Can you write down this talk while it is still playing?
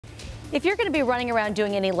If you're going to be running around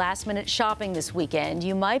doing any last-minute shopping this weekend,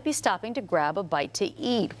 you might be stopping to grab a bite to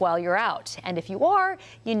eat while you're out. And if you are,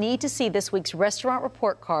 you need to see this week's restaurant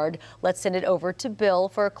report card. Let's send it over to Bill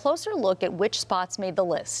for a closer look at which spots made the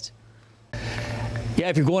list. Yeah,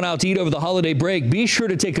 if you're going out to eat over the holiday break, be sure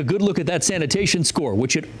to take a good look at that sanitation score,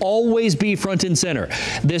 which should always be front and center.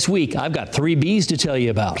 This week, I've got 3 Bs to tell you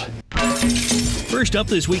about. First up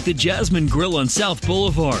this week, the Jasmine Grill on South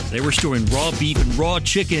Boulevard. They were storing raw beef and raw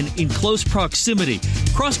chicken in close proximity.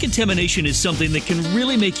 Cross-contamination is something that can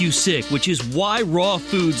really make you sick, which is why raw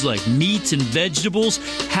foods like meats and vegetables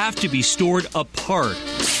have to be stored apart.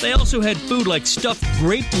 They also had food like stuffed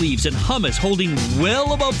grape leaves and hummus holding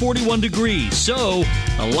well above 41 degrees, so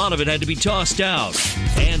a lot of it had to be tossed out.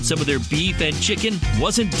 And some of their beef and chicken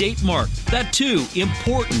wasn't date marked. That too,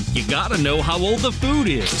 important. You gotta know how old the food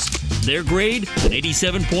is. Their grade, an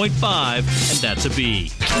 87.5, and that's a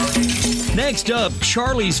B. Next up,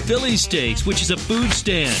 Charley's Philly Steaks, which is a food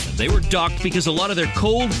stand. They were docked because a lot of their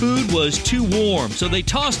cold food was too warm, so they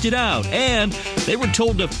tossed it out, and they were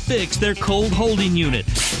told to fix their cold holding unit.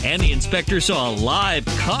 And the inspector saw a live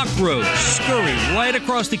cockroach scurry right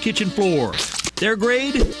across the kitchen floor. Their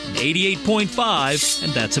grade, an 88.5,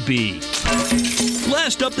 and that's a B.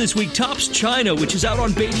 Last up this week, Tops China, which is out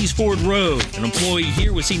on Beatty's Ford Road. An employee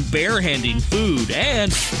here was seen barehanding food,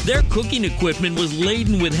 and their cooking equipment was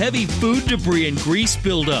laden with heavy food debris and grease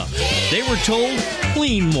buildup. They were told,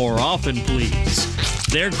 clean more often, please.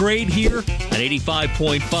 Their grade here, an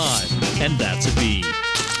 85.5, and that's a B.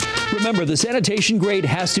 Remember, the sanitation grade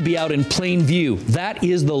has to be out in plain view. That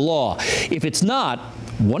is the law. If it's not,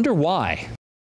 wonder why.